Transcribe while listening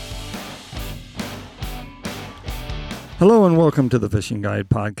Hello and welcome to the Fishing Guide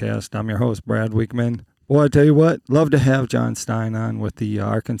Podcast. I'm your host, Brad Wiegmann. Boy, I tell you what, love to have Jon Stein on with the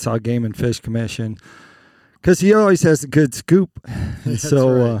Arkansas Game and Fish Commission because he always has a good scoop. And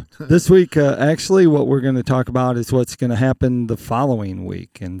so right. This week, actually, what we're going to talk about is what's going to happen the following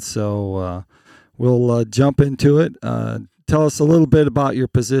week. And so we'll jump into it. Tell us a little bit about your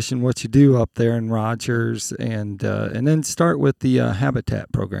position, what you do up there in Rogers, and then start with the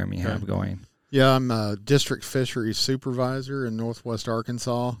habitat program you have going. Yeah, I'm a district fisheries supervisor in northwest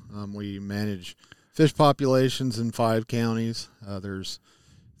Arkansas. We manage fish populations in 5 counties. There's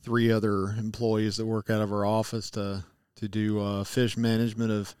 3 other employees that work out of our office to do fish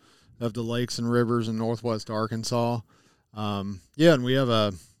management of the lakes and rivers in northwest Arkansas. And we have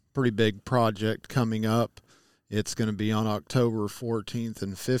a pretty big project coming up. It's going to be on October 14th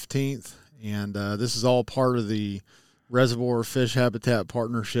and 15th, and this is all part of the Reservoir Fish Habitat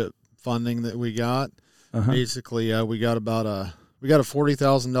Partnership funding that we got. Basically, we got a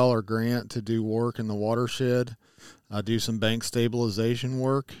 $40,000 grant to do work in the watershed, do some bank stabilization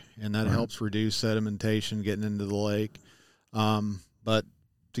work, and that helps reduce sedimentation getting into the lake. But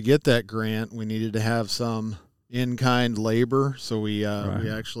to get that grant, we needed to have some in-kind labor, so we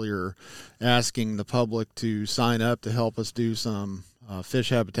actually are asking the public to sign up to help us do some fish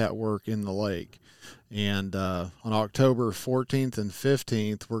habitat work in the lake. And on October 14th and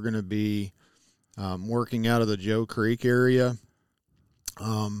 15th, we're going to be working out of the Joe Creek area. We're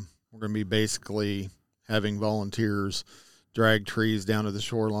going to be basically having volunteers drag trees down to the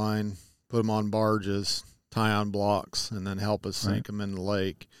shoreline, put them on barges, tie on blocks, and then help us sink them in the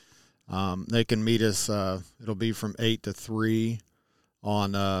lake. They can meet us, it'll be from 8 to 3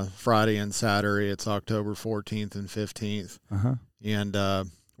 on Friday and Saturday. It's October 14th and 15th. And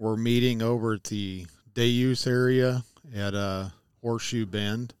we're meeting over at the day use area at Horseshoe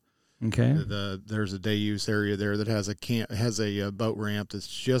Bend. Okay. There's a day use area there that has a boat ramp that's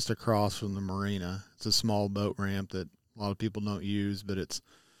just across from the marina. It's a small boat ramp that a lot of people don't use, but it's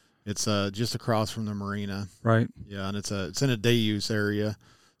just across from the marina. Right. Yeah, and it's in a day use area.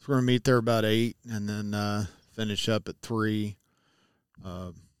 So we're going to meet there about 8 and then finish up at 3.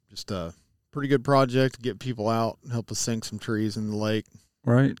 Just a pretty good project to get people out and help us sink some trees in the lake.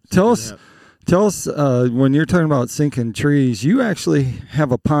 Right. Tell us when you're talking about sinking trees, you actually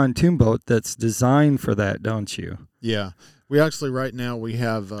have a pontoon boat that's designed for that, don't you? Yeah. We actually right now we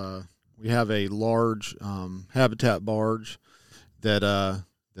have a large habitat barge that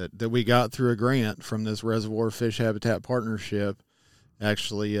we got through a grant from this Reservoir Fish Habitat Partnership.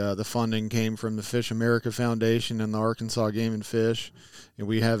 Actually, the funding came from the Fish America Foundation and the Arkansas Game and Fish, and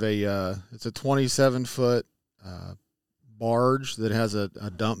we have it's a 27-foot barge that has a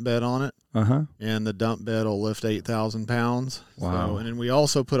dump bed on it, and the dump bed will lift 8,000 pounds. Wow! So, and then we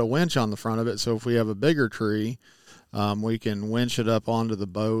also put a winch on the front of it, so if we have a bigger tree, we can winch it up onto the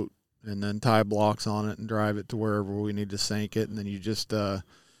boat and then tie blocks on it and drive it to wherever we need to sink it, and then you just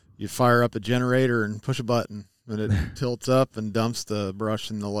you fire up a generator and push a button. And it tilts up and dumps the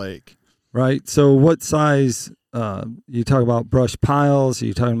brush in the lake. Right. So what size, you talk about brush piles, are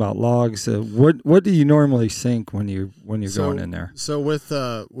you talking about logs? What do you normally sink when you're going in there? So with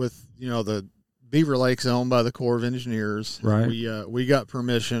the Beaver Lake's owned by the Corps of Engineers. Right. We got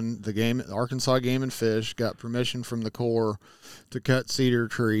permission, Arkansas Game and Fish got permission from the Corps to cut cedar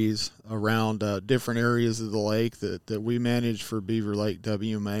trees around different areas of the lake that we manage for Beaver Lake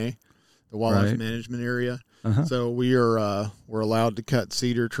WMA, the wildlife management area. So we're allowed to cut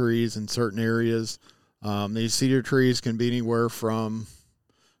cedar trees in certain areas. These cedar trees can be anywhere from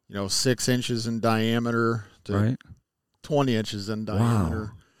 6 inches in diameter to 20 inches in diameter.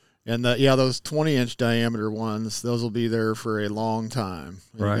 Wow. And those 20-inch diameter ones, those will be there for a long time.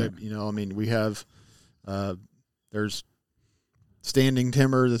 Right. We have there's standing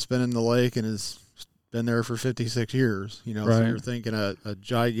timber that's been in the lake and has been there for 56 years, So you're thinking a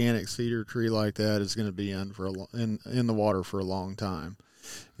gigantic cedar tree like that is going to be in the water for a long time,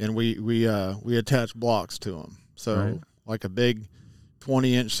 and we attach blocks to them. So like a big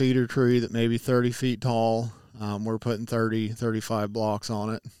 20-inch cedar tree that may be 30 feet tall, we're putting 35 blocks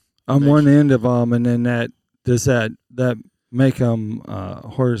on it on one end of them, and then does that make them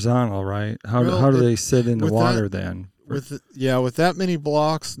horizontal, right? How do they sit in the water then? With that many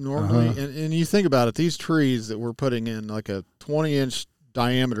blocks normally, and you think about it, these trees that we're putting in, like a 20-inch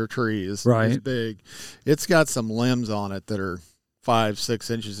diameter tree is big. It's got some limbs on it that are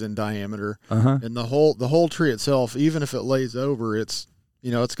 5-6 inches in diameter, and the whole tree itself, even if it lays over, it's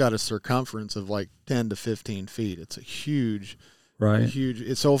got a circumference of like 10 to 15 feet. It's a huge.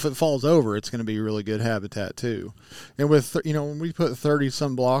 So if it falls over, it's going to be really good habitat too. And with when we put 30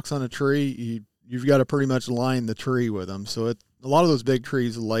 some blocks on a tree, you've got to pretty much line the tree with them. So a lot of those big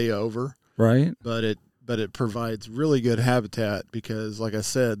trees lay over, right? But it provides really good habitat because, like I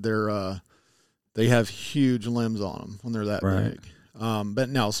said, they have huge limbs on them when they're that right. big. But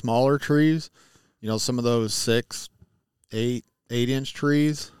now smaller trees, some of those 6, 8-inch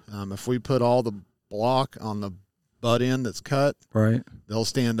trees, if we put all the block on the butt end that's cut, right, they'll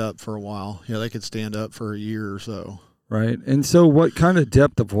stand up for a while. Yeah, they could stand up for a year or so. Right. And so what kind of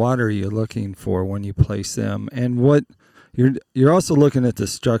depth of water are you looking for when you place them? And what you're also looking at the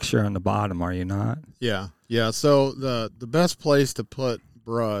structure on the bottom, are you not? Yeah. Yeah. So the best place to put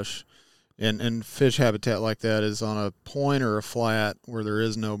brush and fish habitat like that is on a point or a flat where there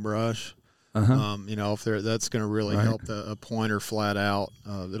is no brush. Uh-huh. If that's going to really right. help a point or flat out.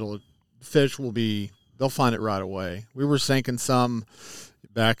 Fish they'll find it right away. We were sinking some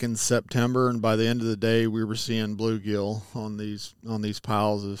back in September, and by the end of the day, we were seeing bluegill on these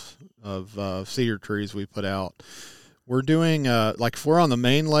piles of cedar trees we put out. We're doing if we're on the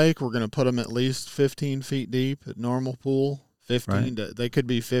main lake, we're going to put them at least 15 feet deep at normal pool. They could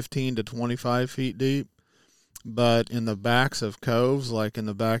be 15 to 25 feet deep. But in the backs of coves, like in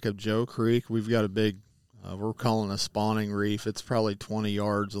the back of Joe Creek, we've got a big, we're calling a spawning reef. It's probably 20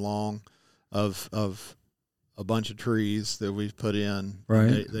 yards long of a bunch of trees that we've put in.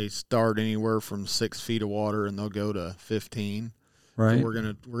 Right. They start anywhere from 6 feet of water and they'll go to 15. Right. So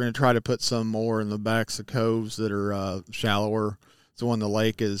we're gonna try to put some more in the backs of coves that are shallower. So when the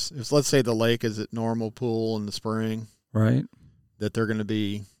lake let's say the lake is at normal pool in the spring, right, that they're going to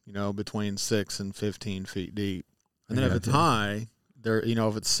be between 6 and 15 feet deep. And then if it's high,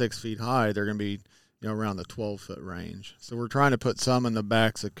 if it's 6 feet high, they're going to be around the 12-foot range. So we're trying to put some in the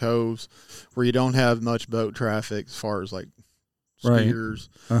backs of coves where you don't have much boat traffic as far as like skiers,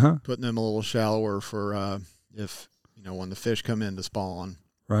 right. Putting them a little shallower for if when the fish come in to spawn,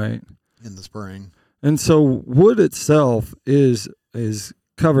 right, in the spring. And so wood itself is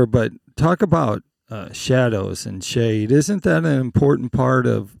covered, but talk about shadows and shade. Isn't that an important part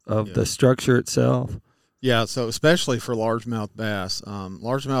of the structure itself? Yeah, so especially for largemouth bass.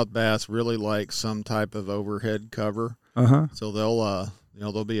 Largemouth bass really like some type of overhead cover. So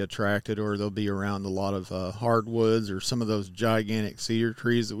they'll be attracted, or they'll be around a lot of hardwoods or some of those gigantic cedar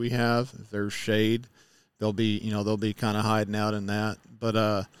trees that we have. If there's shade, they'll be kind of hiding out in that.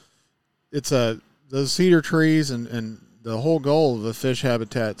 But those cedar trees and the whole goal of the fish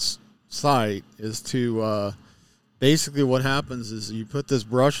habitats site is to basically what happens is you put this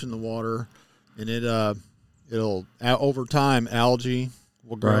brush in the water, and it'll over time algae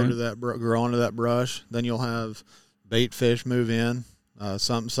will grow right. grow onto that brush. Then you'll have bait fish move in.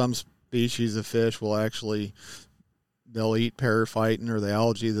 Some species of fish will they'll eat periphyton or the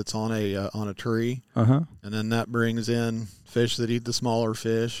algae that's on a tree, and then that brings in fish that eat the smaller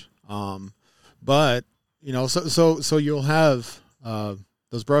fish. But so you'll have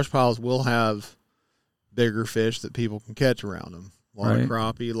those brush piles will have bigger fish that people can catch around them. A lot of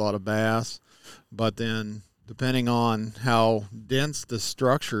crappie, a lot of bass. But then, depending on how dense the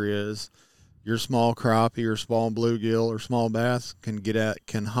structure is, your small crappie or small bluegill or small bass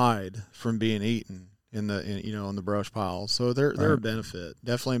can hide from being eaten in the brush piles. So they're a benefit,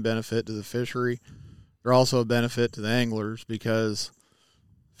 definitely a benefit to the fishery. They're also a benefit to the anglers because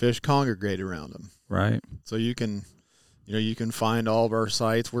fish congregate around them. Right. So you can find all of our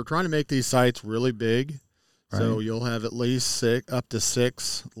sites. We're trying to make these sites really big. Right. So you'll have at least up to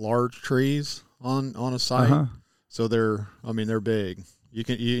 6 large trees on a site. So they're big. They're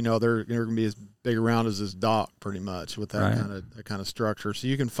going to be as big around as this dock pretty much with that kind of structure. So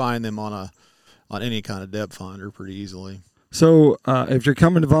you can find them on any kind of depth finder pretty easily. So if you're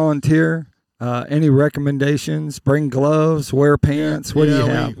coming to volunteer, any recommendations? Bring gloves, wear pants. What do you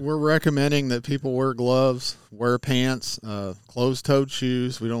have? We're recommending that people wear gloves, wear pants, closed-toed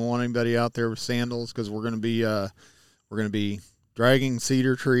shoes. We don't want anybody out there with sandals because we're going to be dragging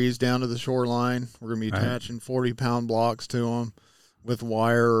cedar trees down to the shoreline. We're going to be attaching 40-pound blocks to them with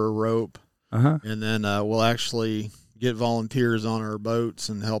wire or rope, and then we'll actually get volunteers on our boats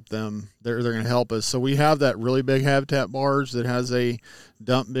and help them. They're going to help us. So we have that really big habitat barge that has a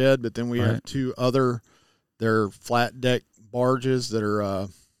dump bed, but then we have 2 other, they're flat deck barges that are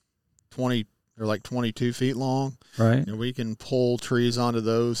 22 feet long. Right. And we can pull trees onto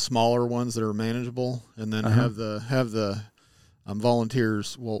those smaller ones that are manageable, and then have the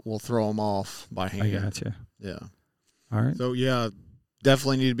volunteers will throw them off by hand. I gotcha. Yeah. All right. So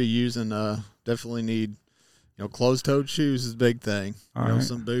definitely need to be using. Definitely need. Closed-toed shoes is a big thing.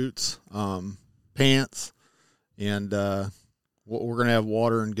 Some boots, pants, and we're going to have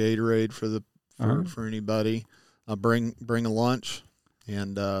water and Gatorade for anybody. Bring a lunch,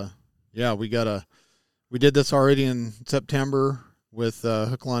 and Yeah, we did this already in September with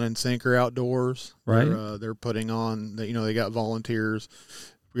Hook, Line, and Sinker Outdoors. Right. They're putting on, they got volunteers.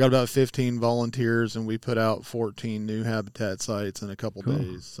 We got about 15 volunteers, and we put out 14 new habitat sites in a couple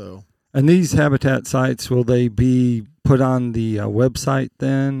days. So. And these habitat sites, will they be put on the website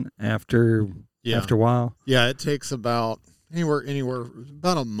then after a while? Yeah, it takes about anywhere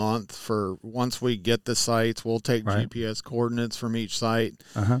about a month for once we get the sites. We'll take GPS coordinates from each site,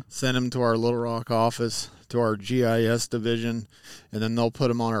 send them to our Little Rock office, to our GIS division, and then they'll put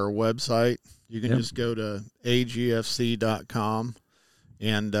them on our website. You can just go to agfc.com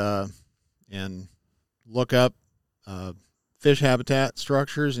and look up fish habitat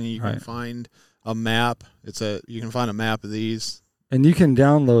structures, and you can find a map. You can find a map of these. And you can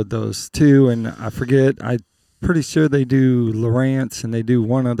download those too. And I forget, I'm pretty sure they do Lowrance, and they do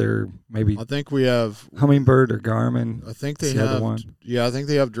one other, maybe. I think we have Humminbird or Garmin. I think they have one. Yeah, I think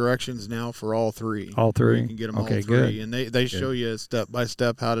they have directions now for all three. All three. You can get them all three. Good. And they show you step by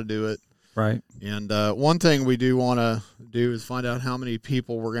step how to do it. Right. And one thing we do want to do is find out how many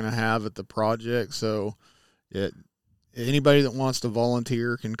people we're going to have at the project. So anybody that wants to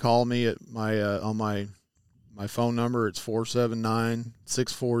volunteer can call me at on my phone number. It's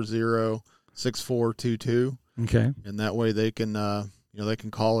 479-640-6422. Okay. And that way they can they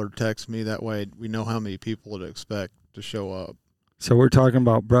can call or text me. That way we know how many people to expect to show up. So we're talking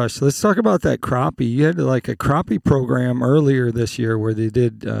about brush. Let's talk about that crappie. You had like a crappie program earlier this year where they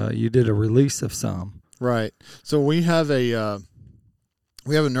did you did a release of some. Right. So we have a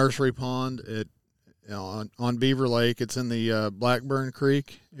nursery pond on Beaver Lake. It's in the Blackburn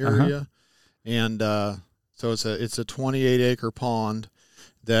Creek area, and so it's a 28-acre pond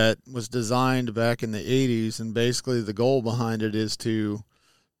that was designed back in the 80s, and basically the goal behind it is to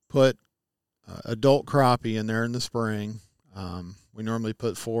put adult crappie in there in the spring. We normally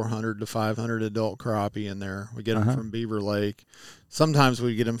put 400 to 500 adult crappie in there. We get them from Beaver Lake. Sometimes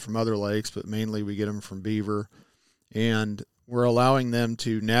we get them from other lakes, but mainly we get them from Beaver. And we're allowing them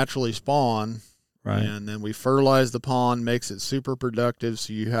to naturally spawn. Right. And then we fertilize the pond, makes it super productive,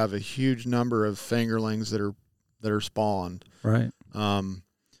 so you have a huge number of fingerlings that are spawned. Right. And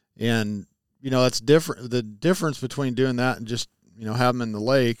that's different. The difference between doing that and just have them in the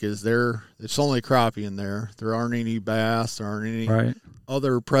lake is it's only crappie in there. There aren't any bass. There aren't any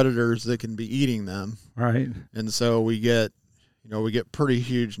other predators that can be eating them. Right. And so we get pretty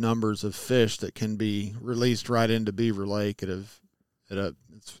huge numbers of fish that can be released right into Beaver Lake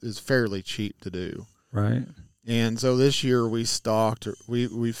it's fairly cheap to do. Right. And so this year we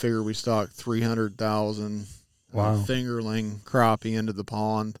figure we stocked 300,000 fingerling crappie into the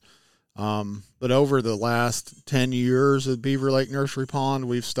pond. But over the last 10 years of Beaver Lake Nursery Pond,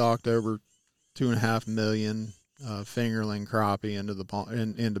 we've stocked over 2.5 million fingerling crappie into the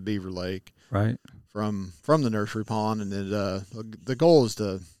pond, into Beaver Lake. Right. From the nursery pond, and the goal is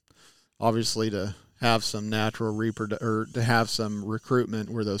to have some natural or to have some recruitment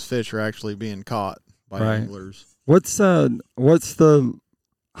where those fish are actually being caught by anglers.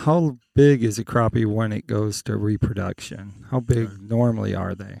 How big is a crappie when it goes to reproduction? How big normally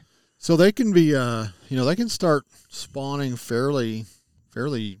are they? So they can be, they can start spawning fairly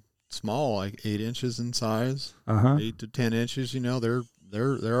small, like 8 inches in size, 8 to 10 inches. They're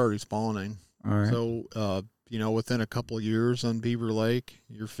already spawning. All right. So, within a couple of years on Beaver Lake,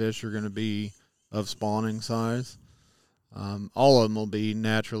 your fish are going to be of spawning size. All of them will be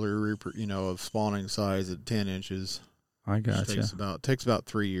naturally, of spawning size at 10 inches. I gotcha. Takes about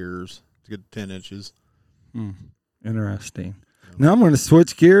 3 years to get 10 inches. Interesting. Now I'm going to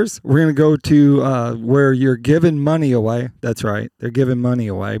switch gears. We're going to go to where you're giving money away. That's right. They're giving money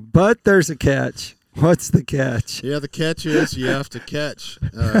away. But there's a catch. What's the catch? Yeah, the catch is you have to catch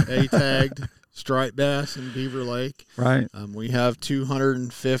A-tagged striped bass in Beaver Lake. Right. We have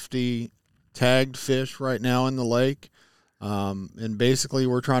 250 tagged fish right now in the lake. And basically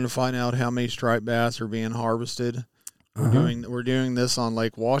we're trying to find out how many striped bass are being harvested. We're doing this on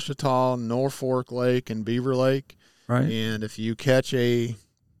Lake Ouachita, Norfolk Lake, and Beaver Lake. Right. And if you catch a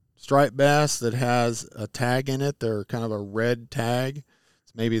striped bass that has a tag in it, they're kind of a red tag.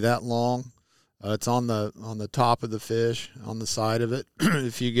 It's maybe that long. It's on the top of the fish, on the side of it.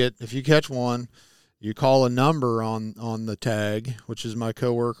 If you catch one, you call a number on the tag, which is my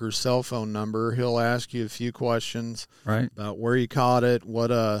coworker's cell phone number. He'll ask you a few questions about where you caught it, what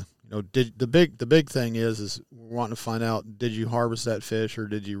the big thing is we're wanting to find out, did you harvest that fish or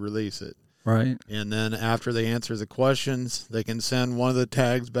did you release it? Right. And then after they answer the questions, they can send one of the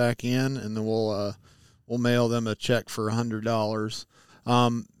tags back in, and then we'll mail them a check for $100.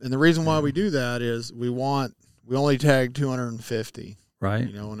 And the reason why we do that is we only tag 250. Right.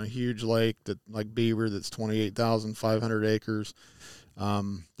 You know, in a huge lake that like Beaver, that's 28,500 acres.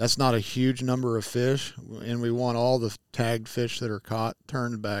 That's not a huge number of fish, and we want all the tagged fish that are caught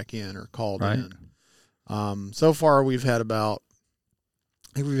turned back in or called in. So far, we've had about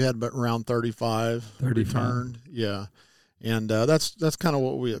around 35 returned. Yeah, and that's kind of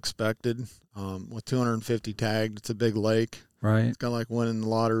what we expected. With 250 tagged, it's a big lake. Right. It's kind of like winning the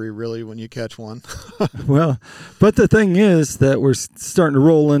lottery, really, when you catch one. Well, but the thing is that we're starting to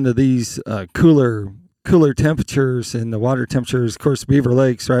roll into these cooler temperatures, and the water temperatures. Of course, Beaver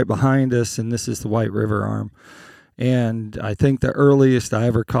Lake's right behind us, and this is the White River arm. And I think the earliest I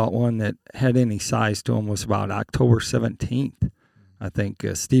ever caught one that had any size to them was about October 17th. I think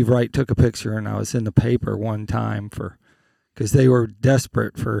Steve Wright took a picture, and I was in the paper one time because they were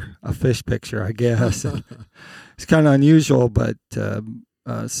desperate for a fish picture, I guess. It's kind of unusual, but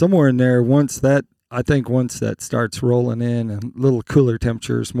somewhere in there, once that starts rolling in, and little cooler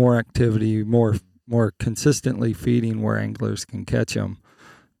temperatures, more activity, more consistently feeding where anglers can catch them,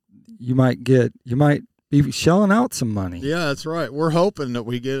 you might be shelling out some money. Yeah, that's right. We're hoping that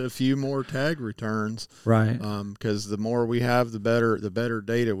we get a few more tag returns. Right. Because the more we have, the better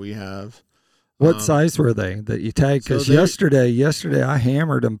data we have. What size were they that you tagged? Because yesterday I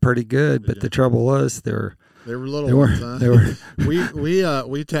hammered them pretty good, but the trouble was they were little ones. Huh? They were.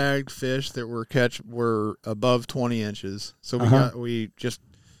 We tagged fish that were above 20 inches. So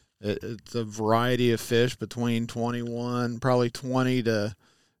it's a variety of fish between 21, probably 20 to.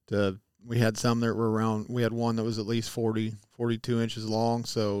 We had some that were around. We had one that was at least 40, 42 inches long.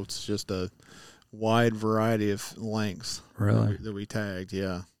 So it's just a wide variety of lengths. Really? that we tagged.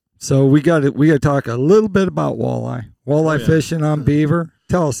 Yeah. So we got to talk a little bit about walleye fishing on Beaver.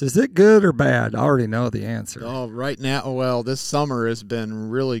 Tell us, is it good or bad? I already know the answer. Oh, right now, well, this summer has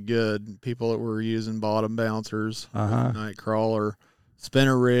been really good. People that were using bottom bouncers, night crawler,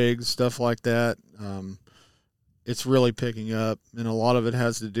 spinner rigs, stuff like that. It's really picking up, and a lot of it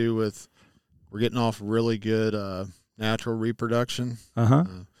has to do with we're getting off really good natural reproduction.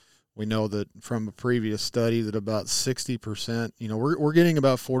 We know that from a previous study that about 60%, we're getting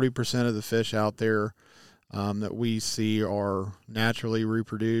about 40% of the fish out there that we see are naturally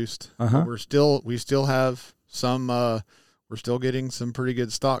reproduced. We still have some. We're still getting some pretty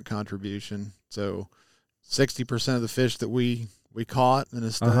good stock contribution. So 60% of the fish that we caught in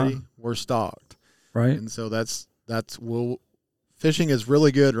a study were stocked. Right. And so fishing is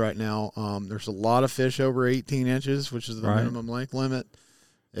really good right now. There's a lot of fish over 18 inches, which is the minimum length limit.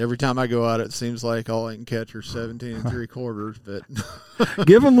 Every time I go out, it seems like all I can catch are 17 3/4. But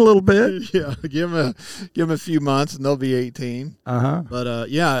give them a little bit. Yeah, give them a few months and they'll be 18. But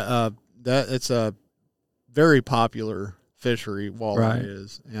that it's a very popular fishery. Walleye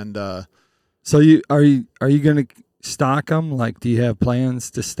is, and so are you going to stock them? Like, do you have plans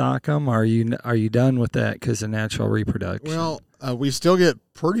to stock them? Or are you done with that because of natural reproduction? Well, we still get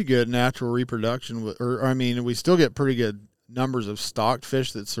pretty good natural reproduction, we still get pretty good numbers of stocked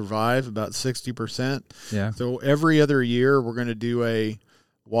fish that survive, about 60%. Yeah. So every other year we're going to do a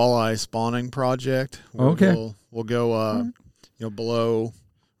walleye spawning project. We'll go below.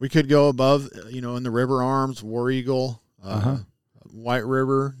 We could go above, in the river arms, War Eagle, White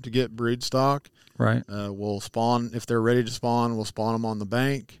River to get brood stock. Right. We'll spawn if they're ready to spawn. We'll spawn them on the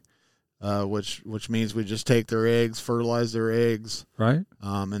bank. Which means we just take their eggs, fertilize their eggs, right,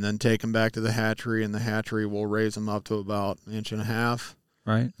 and then take them back to the hatchery, and the hatchery will raise them up to about 1.5 inches,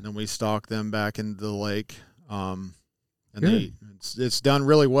 right, and then we stock them back into the lake. It's done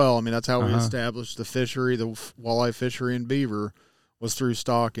really well. I mean, that's how we established the fishery, the walleye fishery in Beaver, was through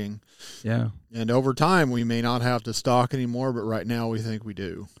stocking. Yeah, and over time we may not have to stock anymore, but right now we think we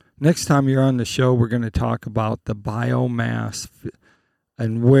do. Next time you're on the show, we're going to talk about the biomass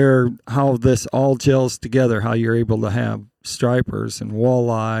and how this all gels together, how you're able to have stripers and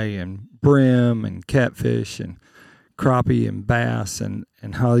walleye and brim and catfish and crappie and bass and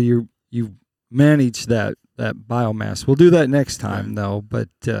how you manage that biomass. We'll do that next time, though, but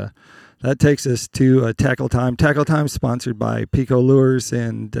that takes us to Tackle Time. Tackle Time sponsored by PICO Lures,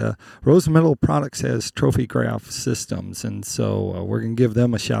 and Rose Metal Products has Trophy Craft Systems, and so we're going to give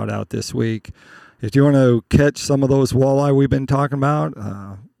them a shout-out this week. If you want to catch some of those walleye we've been talking about,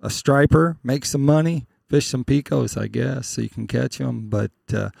 a striper, make some money, fish some picos, I guess, so you can catch them. But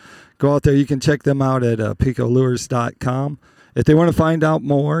go out there. You can check them out at PICOLures.com. If they want to find out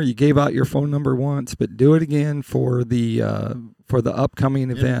more, you gave out your phone number once, but do it again for the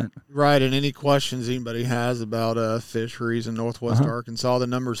upcoming event. Right, and any questions anybody has about fisheries in Northwest Arkansas, the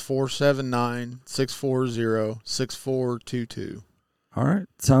number is 479-640-6422. All right.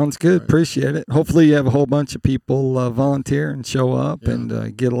 Sounds good. Right. Appreciate it. Hopefully you have a whole bunch of people volunteer and show up Yeah.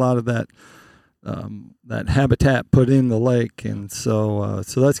 and get a lot of that habitat put in the lake. And so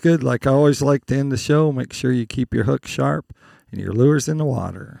that's good. Like I always like to end the show, make sure you keep your hook sharp and your lures in the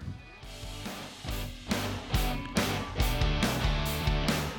water.